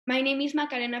My name is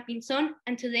Macarena Pinson,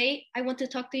 and today I want to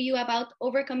talk to you about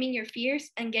overcoming your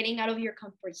fears and getting out of your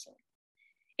comfort zone.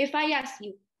 If I ask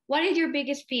you, what is your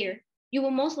biggest fear? You will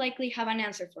most likely have an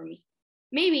answer for me.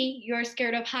 Maybe you're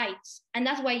scared of heights, and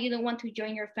that's why you don't want to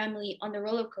join your family on the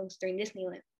roller coaster in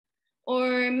Disneyland.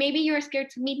 Or maybe you're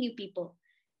scared to meet new people,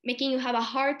 making you have a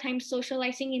hard time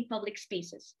socializing in public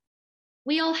spaces.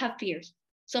 We all have fears.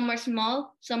 Some are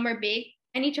small, some are big,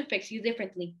 and each affects you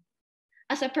differently.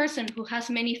 As a person who has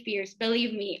many fears,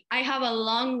 believe me, I have a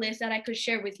long list that I could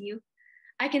share with you.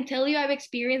 I can tell you I've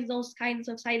experienced those kinds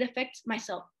of side effects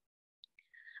myself.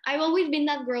 I've always been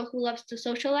that girl who loves to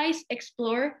socialize,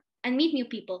 explore, and meet new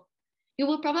people. You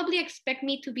will probably expect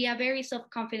me to be a very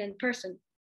self-confident person,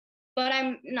 but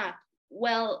I'm not.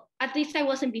 Well, at least I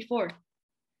wasn't before.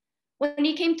 When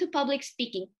it came to public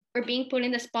speaking or being put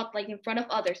in the spotlight in front of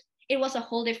others, it was a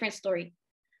whole different story.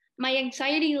 My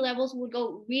anxiety levels would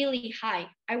go really high.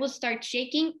 I would start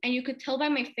shaking, and you could tell by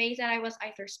my face that I was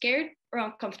either scared or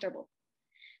uncomfortable.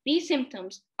 These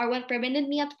symptoms are what prevented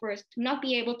me at first to not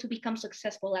be able to become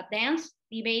successful at dance,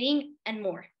 debating, and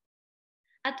more.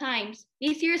 At times,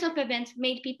 these series of events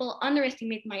made people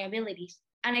underestimate my abilities,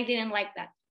 and I didn't like that.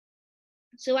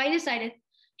 So I decided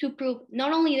to prove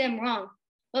not only them wrong,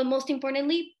 but most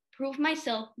importantly, prove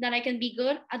myself that I can be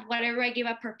good at whatever I give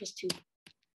a purpose to.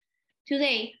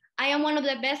 Today, I am one of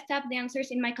the best tap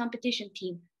dancers in my competition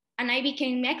team, and I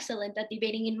became excellent at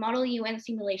debating in Model UN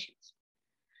simulations.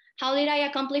 How did I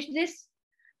accomplish this?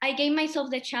 I gave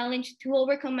myself the challenge to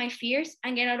overcome my fears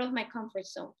and get out of my comfort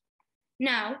zone.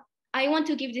 Now, I want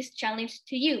to give this challenge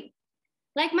to you.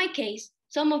 Like my case,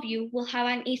 some of you will have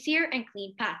an easier and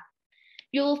clean path.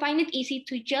 You will find it easy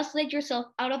to just let yourself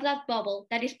out of that bubble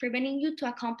that is preventing you to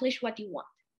accomplish what you want.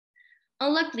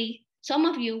 Unluckily, some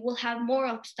of you will have more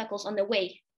obstacles on the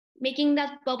way, making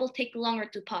that bubble take longer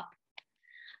to pop.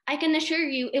 I can assure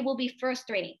you it will be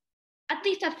frustrating, at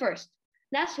least at first.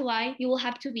 That's why you will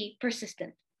have to be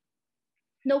persistent.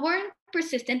 The word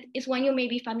persistent is one you may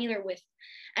be familiar with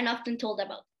and often told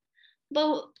about.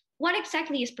 But what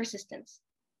exactly is persistence?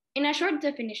 In a short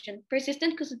definition,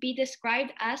 persistent could be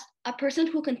described as a person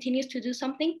who continues to do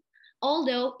something,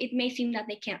 although it may seem that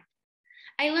they can't.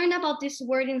 I learned about this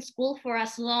word in school for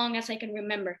as long as I can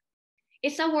remember.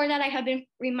 It's a word that I have been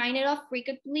reminded of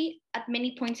frequently at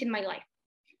many points in my life.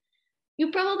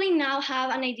 You probably now have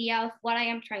an idea of what I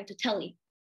am trying to tell you,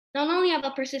 not only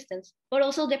about persistence, but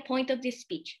also the point of this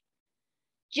speech.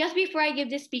 Just before I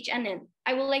give this speech an end,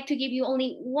 I would like to give you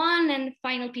only one and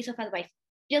final piece of advice.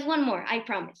 Just one more, I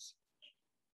promise.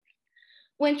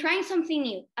 When trying something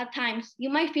new, at times you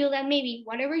might feel that maybe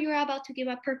whatever you're about to give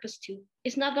a purpose to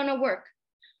is not going to work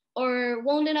or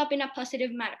won't end up in a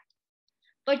positive manner.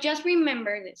 But just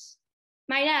remember this.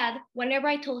 My dad, whenever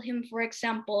I told him, for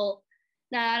example,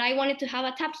 that I wanted to have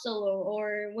a tap solo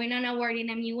or win an award in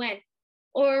MUN,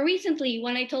 or recently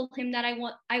when I told him that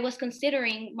I was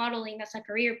considering modeling as a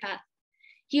career path,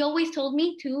 he always told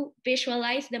me to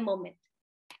visualize the moment.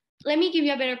 Let me give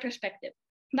you a better perspective.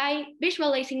 By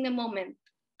visualizing the moment,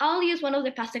 I'll use one of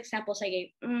the past examples I gave.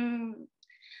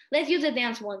 Let's use the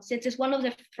dance one, since it's one of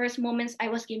the first moments I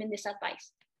was given this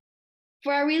advice.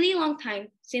 For a really long time,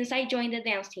 since I joined the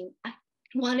dance team, I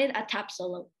wanted a tap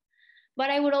solo.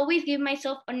 But I would always give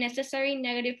myself unnecessary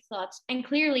negative thoughts and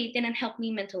clearly didn't help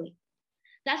me mentally.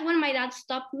 That's when my dad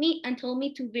stopped me and told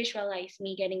me to visualize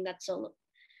me getting that solo.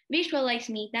 Visualize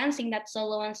me dancing that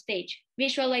solo on stage.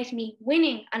 Visualize me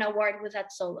winning an award with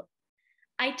that solo.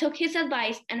 I took his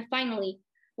advice, and finally,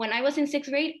 when I was in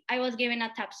 6th grade, I was given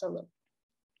a tap solo.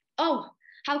 Oh,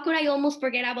 how could I almost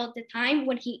forget about the time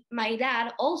when my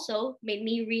dad also made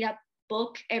me read a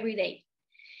book every day?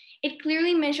 It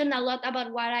clearly mentioned a lot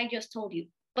about what I just told you,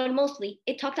 but mostly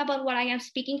it talked about what I am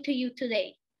speaking to you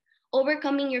today,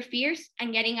 overcoming your fears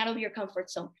and getting out of your comfort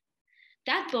zone.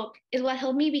 That book is what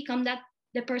helped me become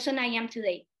the person I am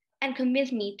today and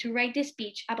convinced me to write this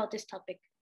speech about this topic.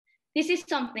 This is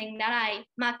something that I,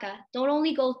 Maca, don't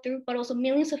only go through, but also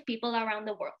millions of people around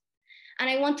the world. And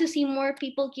I want to see more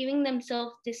people giving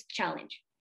themselves this challenge.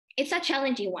 It's a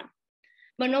challenging one,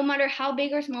 but no matter how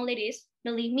big or small it is,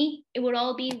 believe me, it would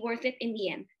all be worth it in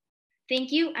the end.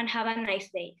 Thank you and have a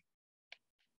nice day.